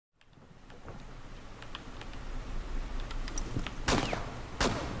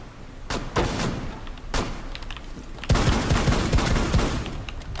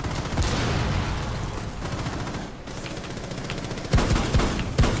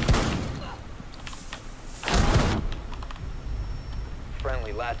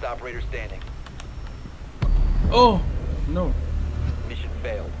last operator standing. Oh, no. Mission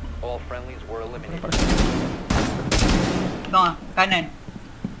failed. All friendlies were eliminated. No, kanan.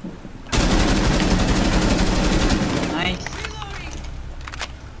 Nice.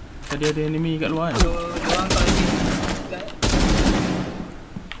 Tadi ada enemy kat luar kan? Diorang kat sini.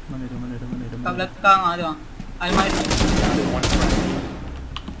 Mana dia? Kat belakang ah diorang. Almari. One friendly.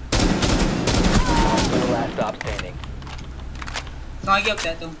 The last stop standing. Seorang lagi aku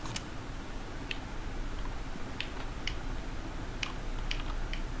tak tahu.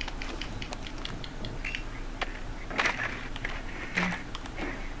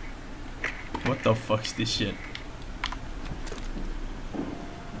 What the fuck is this shit?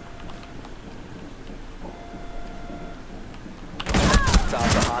 Stop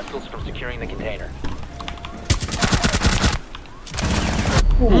the hostiles from securing the container.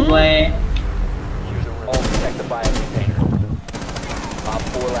 Boy. Use the room. All protect the bio container. Op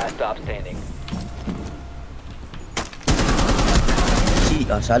 4 last stop standing.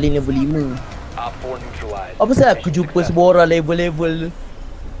 Cik, Salin level 5. Op 4 neutralized. Apa sebab aku jumpa semua orang level-level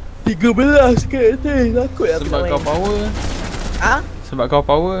 13 ke atas? Takut aku Sebab kau power. Ha? Sebab kau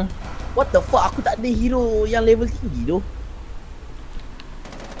power. What the fuck? Aku tak ada hero yang level tinggi tu.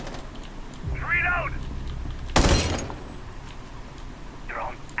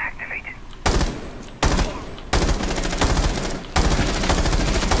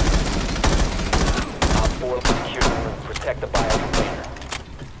 Op 4 secure the room. Protect the bio container.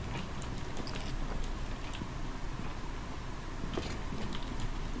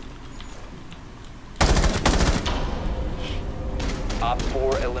 Op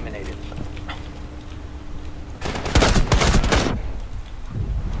 4 eliminated.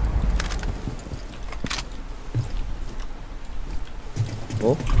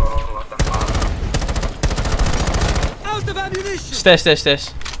 Oh. Stairs.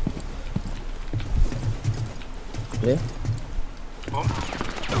 Okay.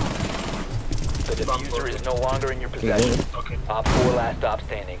 The diffuser is no longer in your possession. Okay. Op 4 last stop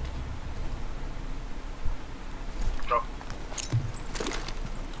standing. Drop.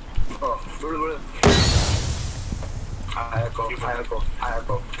 Oh, boleh. Ayo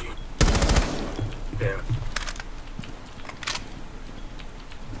go. There.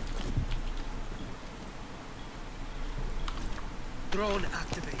 Drone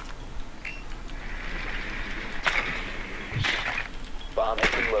activate. Bomb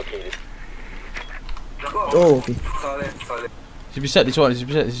has been located. Oh, okay. Solid. He's beset this one.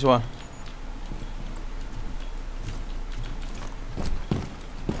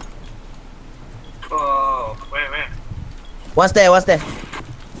 Oh, where? What's there?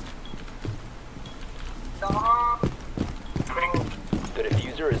 The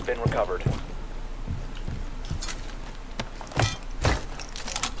diffuser has been recovered.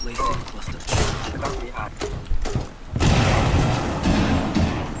 Placing cluster.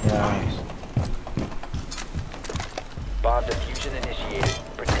 Yeah. Bomb diffusion initiated.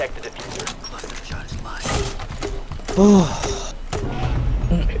 Protect the diffuser. Cluster charge live. Oh.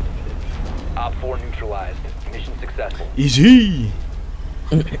 Op 4 neutralized. Mission successful. Easy.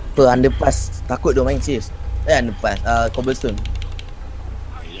 Underpass. Takut dia main serius. Underpass. Cobblestone.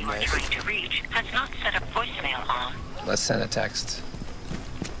 You are trying to reach has not set up voicemail on. Let's send a text.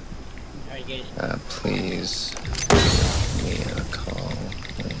 Please give me a call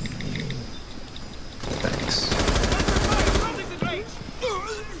when you. Thanks.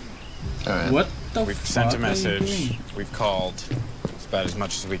 Alright. What the We've fuck sent a are you message. doing? We've called. It's about as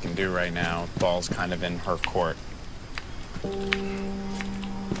much as we can do right now. Ball's kind of in her court.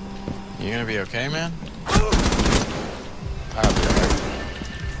 You gonna be okay, man? I'll be alright.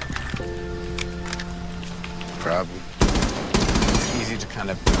 Probably. It's easy to kind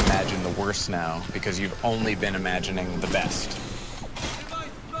of imagine the worst now because you've only been imagining the best.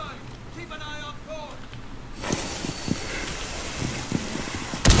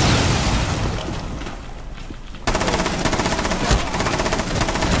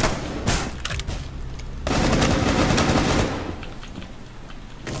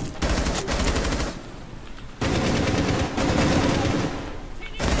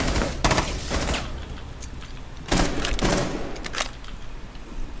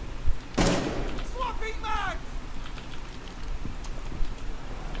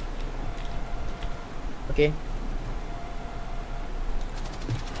 Okay.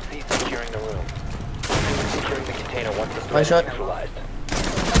 Cease securing the room. Securing the container once the One threat shot. is neutralized.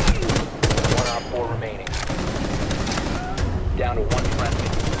 One op 4 remaining. Down to one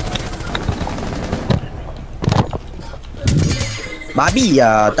friendly. Babi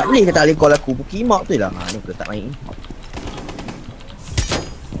lah. Tak boleh ke tak boleh call aku. Pukimak tu lah. Ni aku tak main.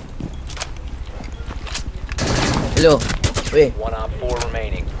 Hello. Weh. One op 4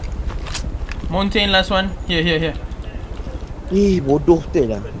 remaining. Montagne last one. Here. Bodoh betul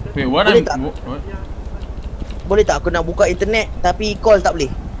lah. Wait, what Boleh I'm... tak? What? Boleh tak aku nak buka internet tapi call tak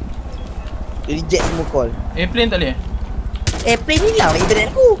boleh? Dia reject semua call. Airplane tak boleh? Airplane hilang internet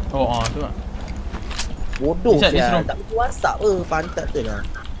aku. Oh, tu lah. Bodoh This sia. room. Tak boleh WhatsApp ke? Pantat tu lah.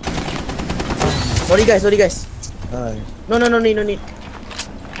 Sorry guys. No need.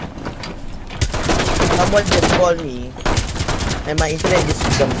 Someone just call me and my internet just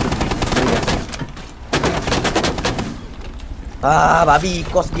become babi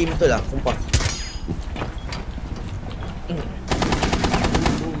cost game betul lah, sumpah.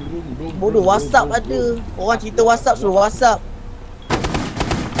 Bodoh, WhatsApp ada. Orang cerita WhatsApp suruh WhatsApp.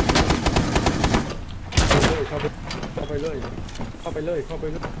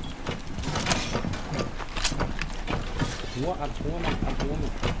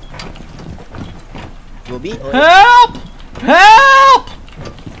 Gobi? Help! Help!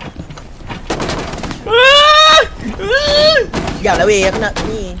 Diam lah weh, aku nak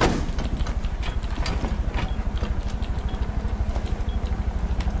ni.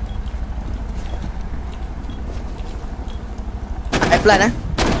 I plan eh.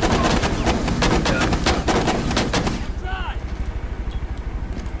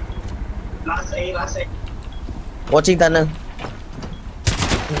 Last A. Watching tunnel.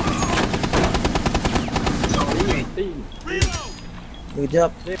 Good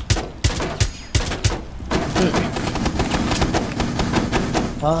job.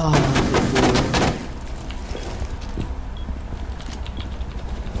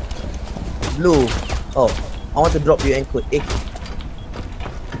 Blue. Oh, I want to drop you and code.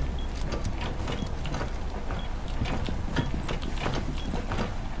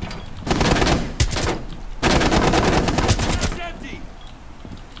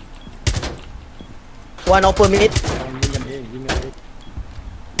 One open mid.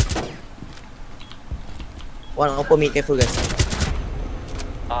 One open mid, careful guys.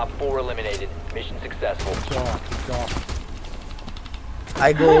 Op 4 eliminated. Mission successful.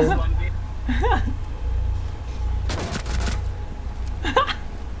 I go.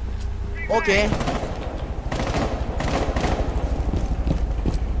 Okay.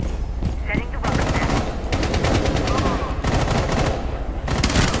 Setting the welcome mat.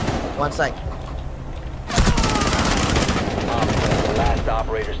 One side. Op 4, last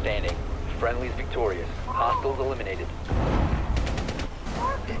operator standing. Friendly's victorious. Hostiles eliminated.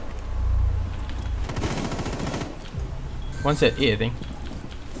 One's at A, I think.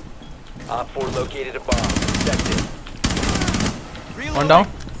 Op 4 located a bomb. Protect it. One down.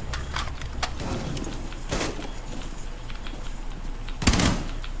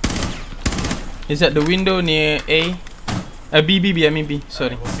 He's at the window near A. B, I mean B.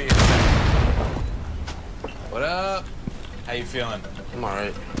 Sorry. We'll see you. What up? How you feeling? I'm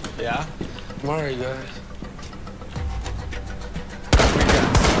alright. Yeah? I'm alright, guys.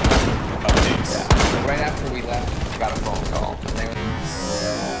 Updates. Right after we left, I got a phone call.